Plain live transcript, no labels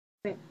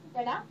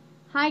Right now?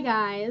 Hi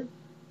guys.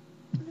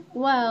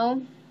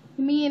 Well,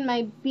 me and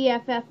my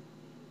BFF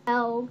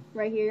L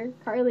right here,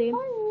 Carly.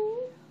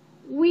 Hi.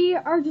 We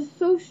are just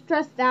so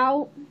stressed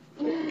out.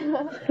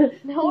 No,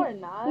 we're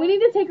not. We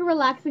need to take a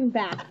relaxing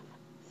bath.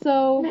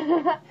 So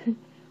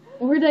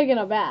we're taking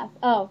a bath.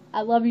 Oh,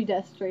 I love you,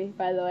 Destry,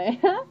 by the way.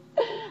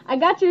 I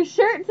got your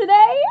shirt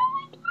today.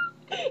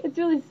 It's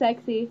really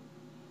sexy.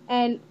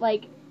 And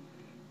like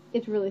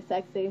it's really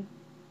sexy.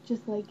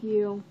 Just like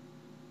you.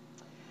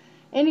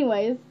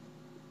 Anyways,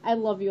 I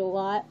love you a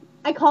lot.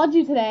 I called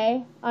you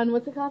today on,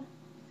 what's it called?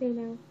 Say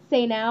now.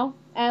 Say Now.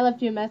 And I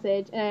left you a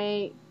message,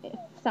 and it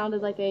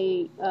sounded like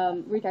a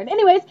retard.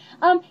 Anyways,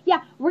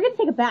 yeah, we're gonna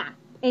take a bath,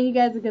 and you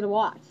guys are gonna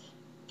watch.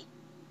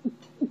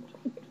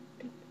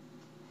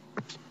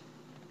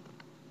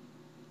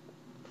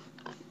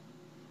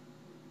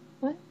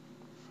 What?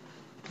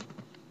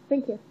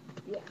 Thank you.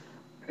 Yeah.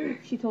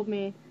 She told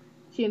me,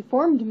 she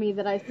informed me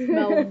that I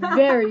smell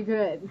very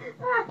good.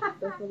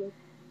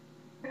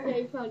 Yeah,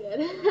 you smell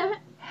good.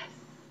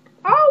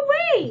 Oh,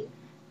 wait!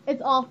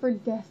 It's all for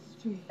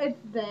Destry. It's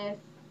this.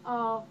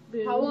 Oh,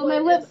 boo. Well, my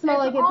lips smell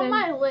like it's it on then.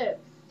 my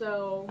lips,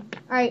 so.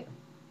 Alright,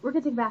 we're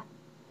gonna take a bath.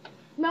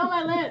 Smell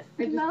my lips.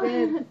 I just Smell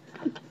did.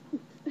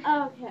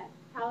 Okay.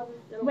 How is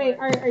this gonna Wait,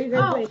 work? are you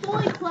guys wait?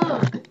 Fully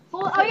clothed.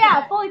 Oh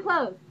yeah, fully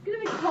clothed. It's gonna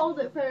be cold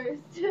at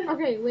first.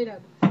 Okay, wait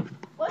up.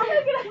 What am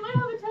I gonna? I might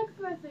have a text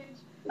message.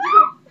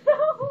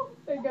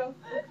 There you go.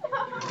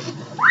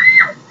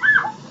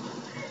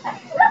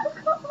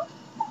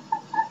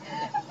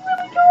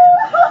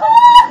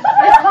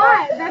 That's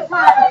hot. That's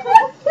hot.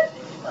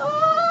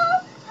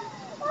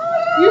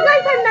 You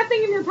guys have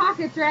nothing in your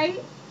pockets,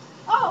 right?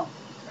 Oh!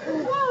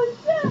 Oh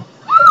shit!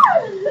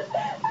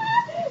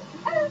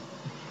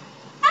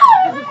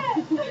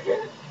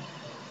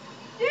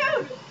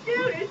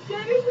 Dude, it's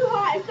getting too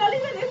hot. It's not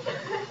even.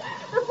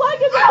 The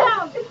plug isn't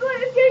down. It's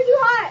getting too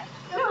hot.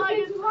 The plug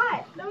is too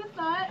hot. No, it's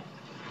not.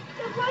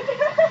 The plug is.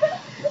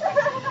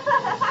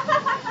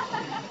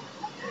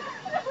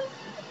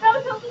 No,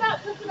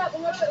 tilt it up a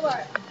little bit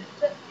more.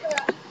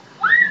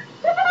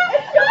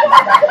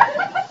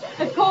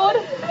 It's cold.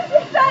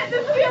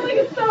 This feeling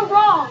is so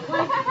wrong.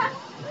 Like,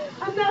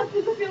 I'm not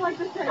supposed to feel like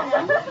this right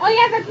now. Oh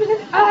yeah, that's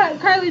because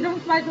Carly,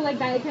 don't smack it like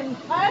that. It can.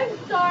 I'm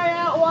sorry,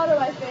 I don't water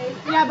my face.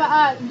 Yeah,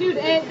 but dude,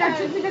 that's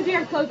just because you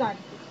have clothes on.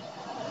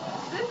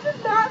 This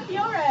does not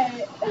feel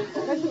right.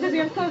 That's because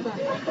you have clothes on.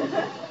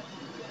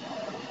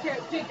 Here,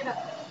 take it up.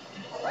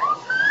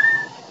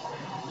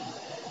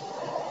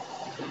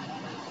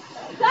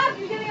 Stop,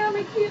 you're getting on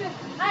my cutest.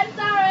 I'm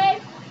sorry.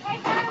 Hey,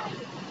 Carly.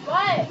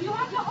 What? You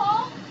want the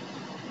Hulk?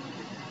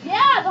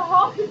 Yeah, the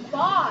Hulk is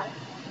boss.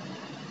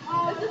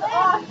 Oh, this is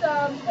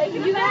awesome.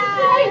 Taking You a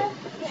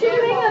bath.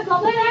 shooting a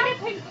bubble bath?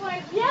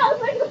 Yeah,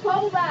 let's make a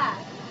bubble bath.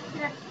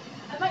 Here.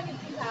 I might get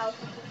two towels.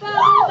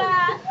 Bubble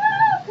bath.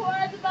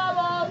 Pour the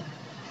bubbles.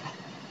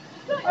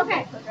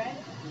 Okay. Right?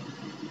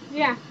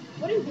 Yeah.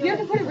 What are you doing? You have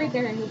to put it right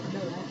there and just know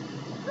that.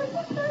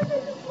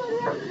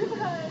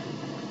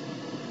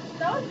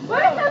 What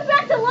if it comes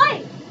back to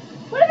life?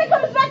 What if it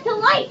comes back to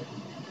life?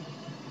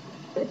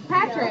 It's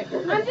Patrick.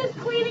 No. I'm just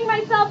cleaning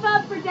myself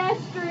up for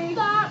Destry.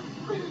 Stop.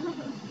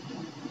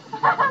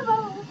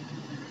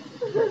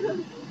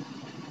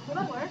 Will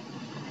that work?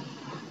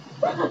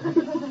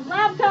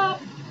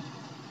 Laptop.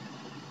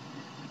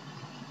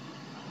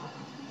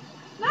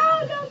 No,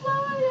 don't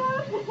blow it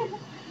out.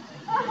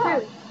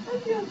 Carly.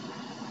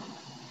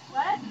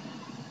 What?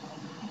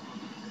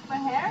 My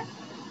hair?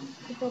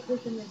 Put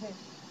bubbles in your hair.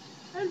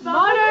 There's My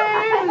bubbles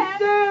name in my is hair.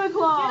 Santa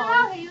Claus. Get it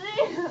out, Haley.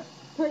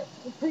 Put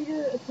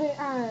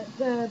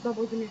the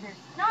bubbles in your hair.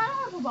 No, I don't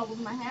want to put bubbles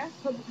in my hair.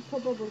 Put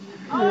bubbles in your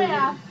hair. Oh,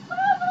 yeah.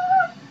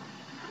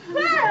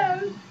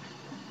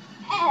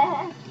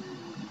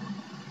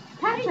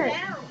 Patrick.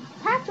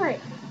 Patrick.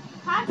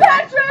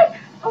 Patrick!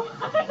 Oh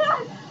my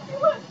god!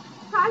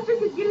 Patrick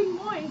is getting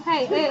moist.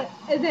 Hey,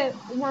 is it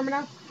warm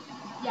enough?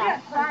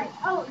 Yeah, sorry.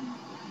 Oh,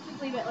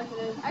 just leave it like it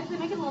is. Actually,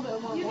 make it a little bit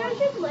more warm. You guys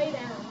should lay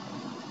down.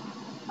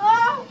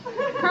 Oh!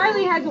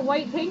 Carly has a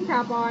white tank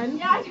top on.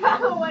 Yeah, I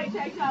got a white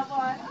tank top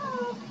on.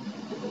 Oh.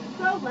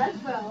 So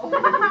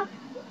lesbo.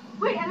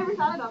 Wait, I never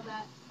thought about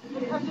that.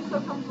 I'm just so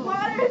comfortable.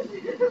 Water!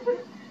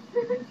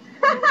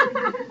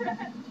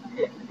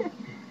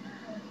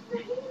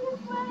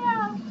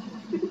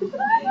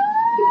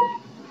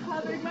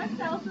 Covering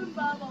myself in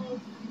bubbles.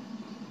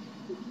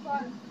 It's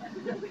fun.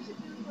 We should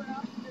do this more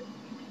often.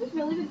 It's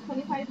really been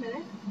 25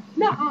 minutes?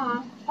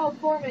 Nuh-uh. Oh,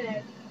 4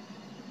 minutes.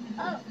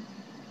 Oh.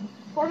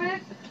 4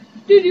 minutes?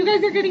 Dude, you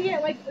guys are gonna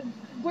get like,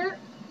 where?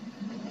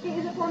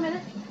 Is it 4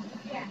 minutes?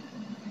 Yeah.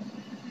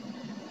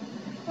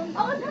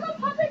 Oh, let's have a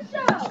puppet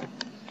show!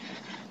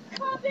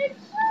 Puppet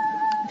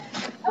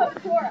show! Oh,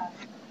 Dora.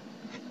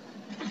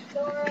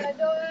 Dora.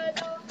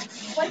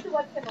 Like the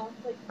webcam on,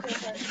 like the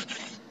part.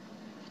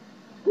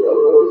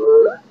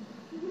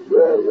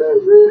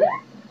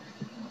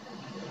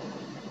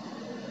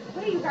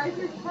 Hey, you guys,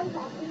 your sun's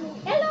off.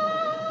 Hello!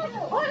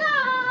 Hola!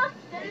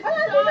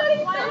 Hola,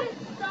 why did it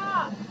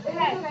stop?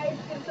 Okay,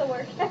 it still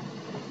works.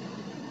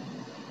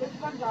 It's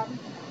SpongeBob.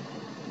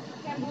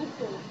 Can't move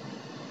so.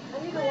 I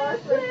need to wash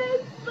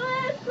split.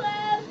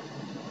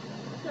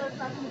 So it's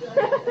not gonna be like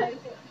that.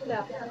 No.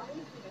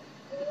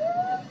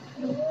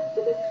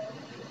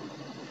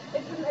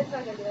 It's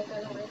not gonna be like that,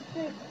 don't worry.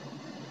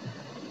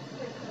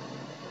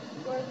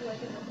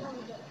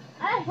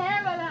 I have hair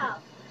in my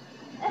mouth.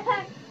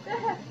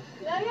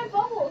 Now you have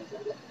bubbles.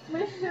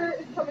 My shirt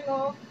is coming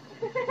off.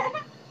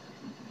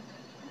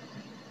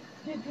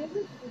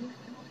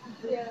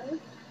 Yeah.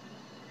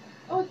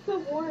 Oh, it's so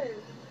warm. It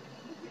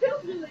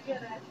feels really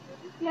good,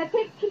 actually. Yeah,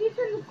 can you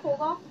turn this cold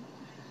off?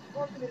 I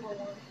want it to be more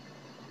warm.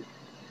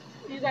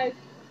 You guys,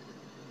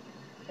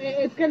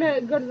 it's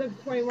gonna go to the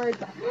point where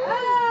it's.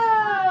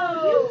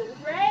 Oh! You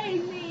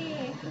sprayed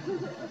me! It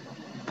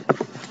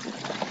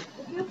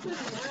feels so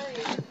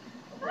nice.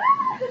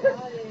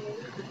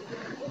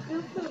 It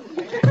feels so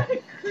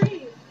nice.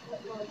 Creep.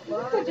 This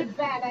is such a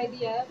bad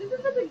idea. This is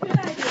such a good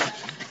idea.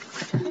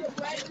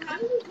 Right, how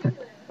do we do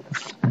this?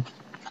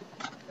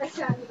 I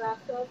sat in the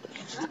bathtub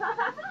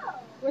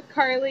with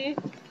Carly.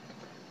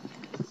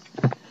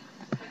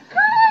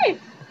 Carly!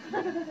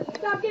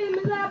 Stop getting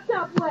my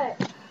laptop wet.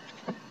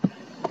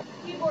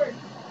 Keyboard.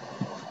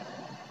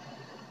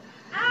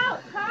 Ow!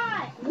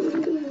 Hot!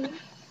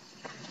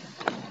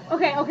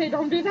 Okay,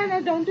 don't do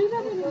that. Don't do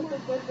that anymore.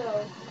 Good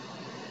though.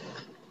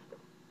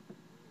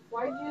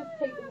 Why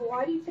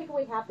do you take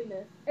away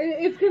happiness?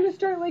 It's gonna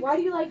start like. Why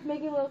do you like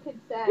making little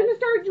kids sad? It's gonna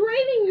start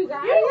draining you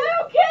guys. You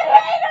little kid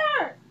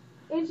hater!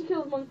 And she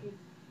kills monkeys.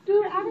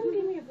 Dude, Adam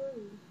gave me a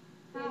bruise.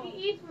 He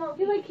eats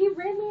monkeys. He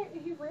ran me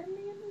in the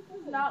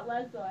It's not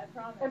Lesbo, I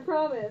promise. I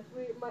promise.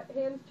 My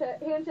hand check.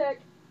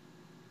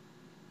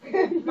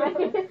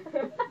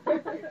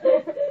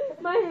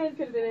 My hand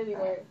could have been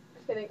anywhere.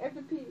 Just kidding. I have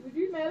to pee. Would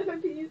you be mad if I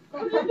peed?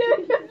 I'm just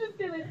kidding. I'm just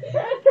kidding. I'm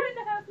trying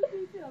to have to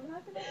pee too. I'm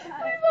not gonna lie.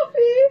 Please don't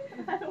pee.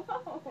 I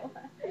won't.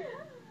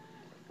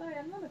 Sorry,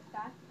 I'm not a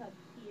bathtub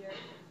peer.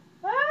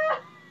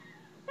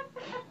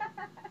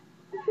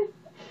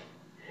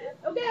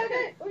 Okay.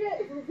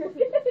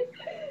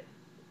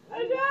 I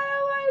got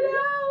it, my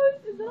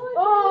nose!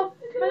 Oh,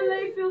 my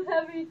leg feels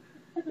heavy.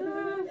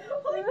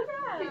 Holy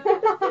crap!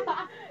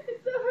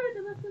 It's so hard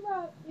to lift them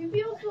up. You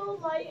feel so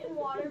light in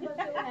water, but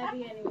so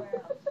heavy anywhere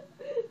else.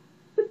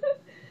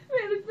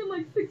 Man, it's been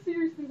like 6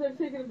 years since I've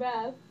taken a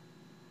bath.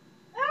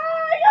 Ah,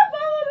 I got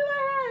bubbles in my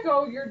hair! So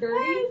you're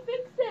dirty? Hey,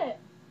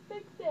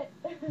 fix it!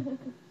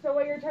 So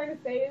what you're trying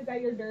to say is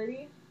that you're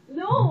dirty?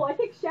 No, I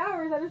take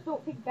showers, I just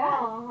don't take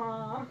baths.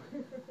 Uh-huh.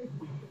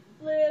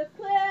 Flip,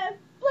 clip,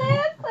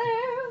 flip,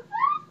 clip.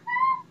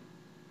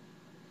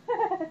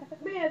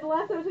 Man, the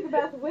last time I took a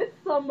bath with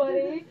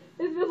somebody,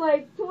 it's been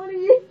like 20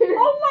 years.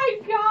 Oh my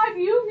god,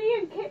 you, me,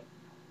 and Kate.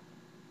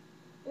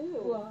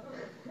 Ew.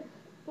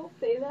 Don't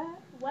say that.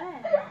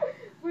 When?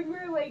 When we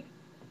were like,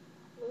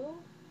 little?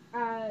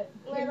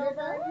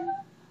 Kindergarten?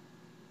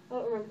 I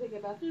don't remember taking a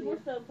bath with People you.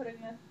 still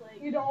putting us like.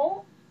 You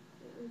don't?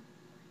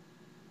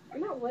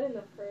 You're not wet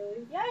enough,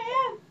 Carly. Yeah, I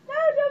am. No,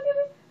 don't give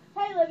me.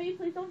 Hey, Libby,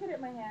 please don't get it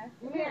in my hair.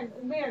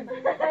 Man,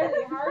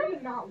 Carly, how are you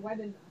not wet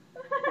enough?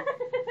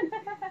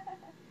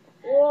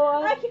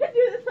 I can't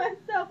do this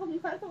myself. I'm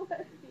not a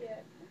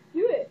lesbian.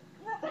 Do it.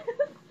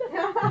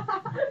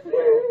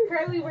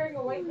 Carly wearing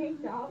a white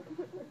tank top.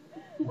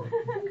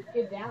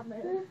 Get down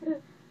there.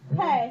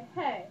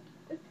 Hey.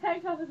 This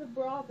tank top has a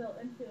bra built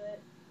into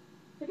it.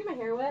 Did I get my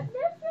hair wet?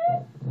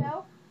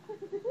 No.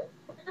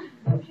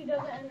 She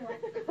does it anyway.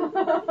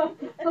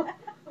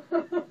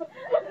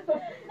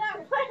 That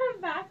plan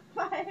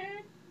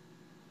backfired.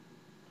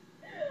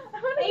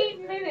 8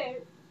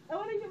 minutes. I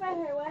want to get my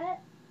hair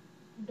wet.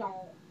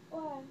 Don't.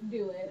 Why?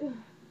 Do it.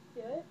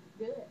 Do it?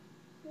 Do it.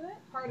 Do it?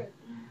 Harder.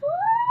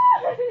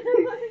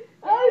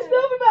 Oh, it's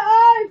soap in my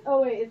eyes!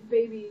 Oh wait, it's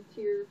baby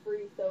tear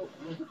free soap.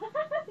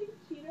 You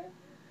cheater.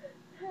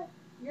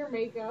 Your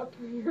makeup.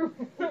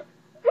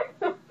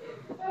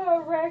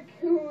 Oh,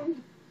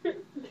 raccoon.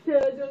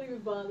 Don't even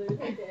bother.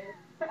 It's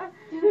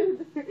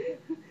okay.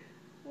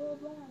 Well,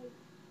 bye.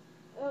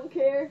 I don't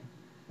care.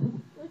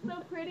 Looks so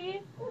pretty.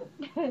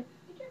 I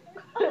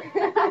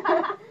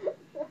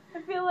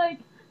feel like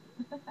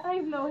I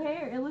have no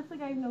hair. It looks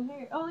like I have no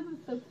hair. Oh, look at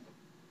the soap.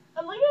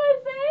 Look at my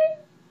face.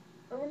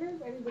 I wonder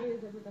if anybody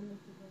has ever done this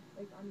before,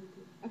 like on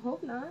YouTube. I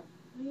hope not.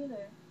 Me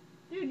either.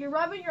 Dude, you're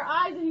rubbing your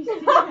eyes and you see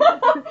it. I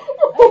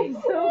have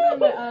soap in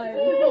my eyes.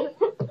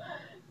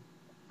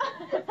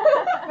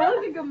 I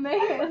look like a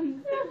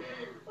man.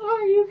 Oh,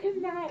 you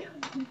cannot.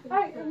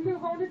 I'm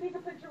going to take a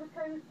picture with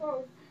Carly's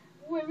phone.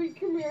 Libby,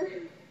 come here.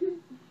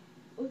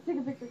 Let's take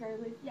a picture,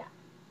 Carly. Yeah.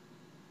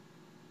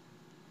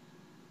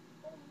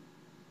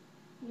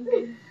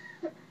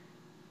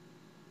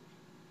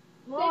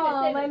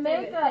 Oh, my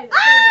makeup.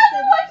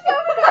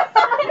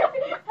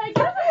 Hey,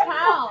 get us a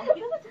towel. Get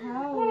us a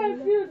towel. Oh,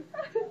 dude.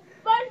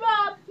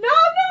 SpongeBob. No,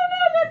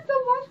 that's the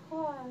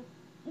washcloth.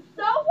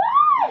 So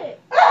what?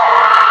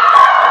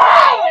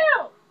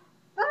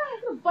 I'm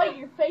gonna bite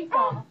your face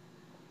off.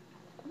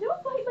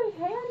 Don't bite my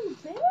hand,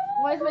 bitch.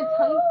 Why is my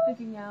tongue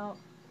sticking out?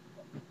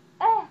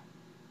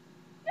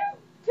 You're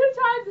 2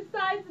 times the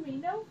size of me.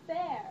 No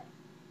fair.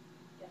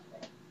 Just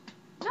fair.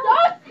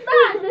 Don't smack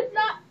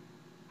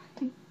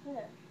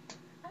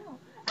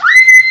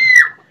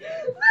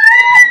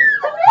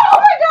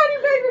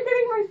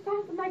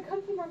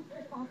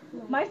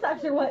My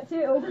socks are wet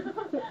too.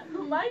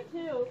 Mine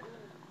too.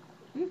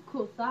 You have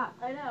cool socks.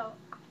 I know.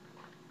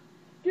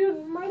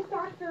 Dude, my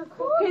socks are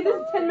cool. Okay, this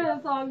is 10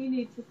 minutes long. You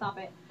need to stop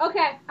it.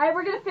 Okay, alright,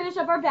 we're gonna finish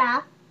up our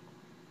bath.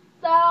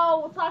 So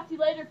we'll talk to you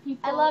later,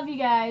 people. I love you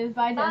guys.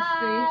 Bye, Destry.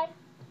 Bye.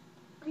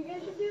 You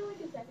guys should do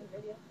like a second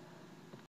video.